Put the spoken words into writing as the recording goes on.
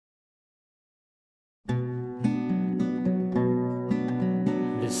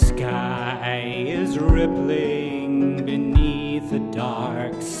is rippling beneath the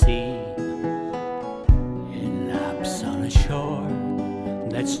dark sea. It laps on a shore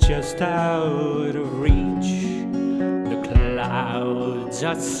that's just out of reach. The clouds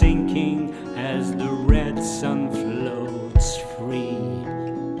are sinking as the red sun floats free.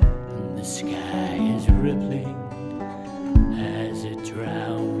 And the sky is rippling as it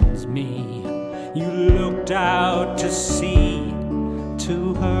drowns me. You looked out to sea,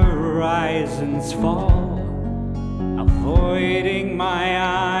 to horizons fall, avoiding my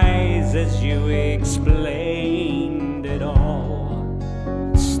eyes as you explained it all.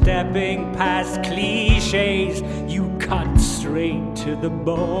 Stepping past cliches, you cut straight to the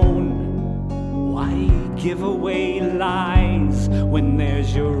bone. Why give away lies when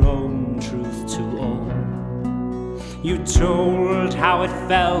there's your own truth to own? You told how it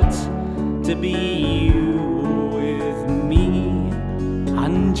felt to be you with me,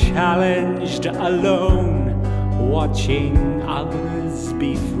 unchallenged, alone, watching others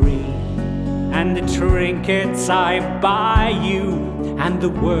be free. And the trinkets I buy you and the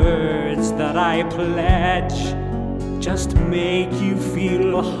words that I pledge just make you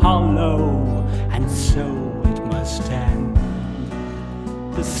feel hollow, and so it must end.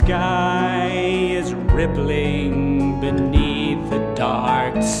 The sky is rippling beneath the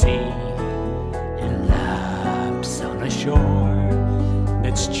dark sea. It laps on a shore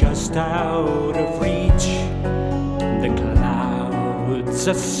that's just out of reach. The clouds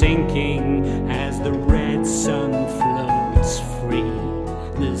are sinking as the red sun floats free.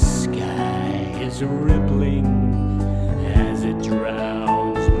 The sky is rippling as it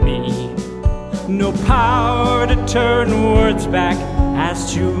drowns me. No power to turn words back,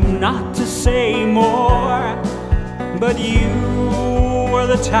 asked you not to say more. But you were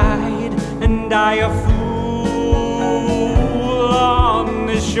the tide and I a fool on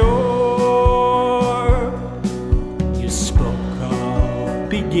the shore. You spoke of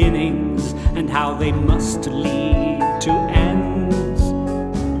beginnings and how they must lead to ends.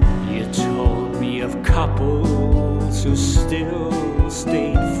 You told me of couples who still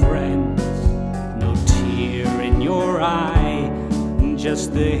stayed friends. No tear in your eye,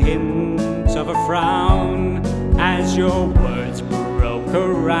 just the hint of a frown as your words broke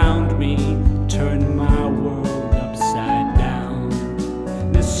around me, turned my world upside down.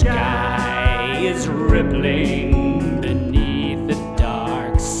 The sky is rippling beneath the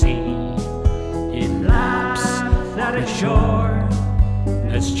dark sea. It laps at a shore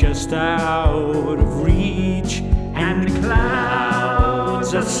that's just out of reach. And the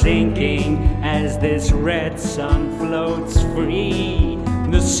clouds are sinking as this red sun floats free.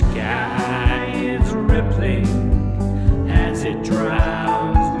 The sky is rippling as it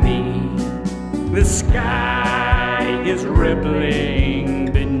drowns me. The sky is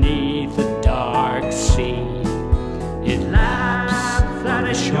rippling beneath the dark sea. It laps at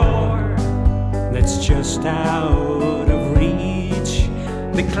a shore that's just out of reach.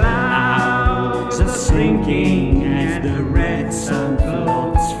 The clouds are sinking as the red sun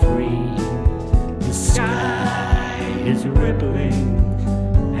floats free. The sky is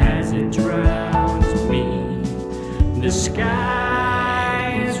rippling as it drowns me. The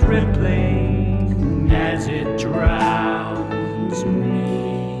sky is rippling as it drowns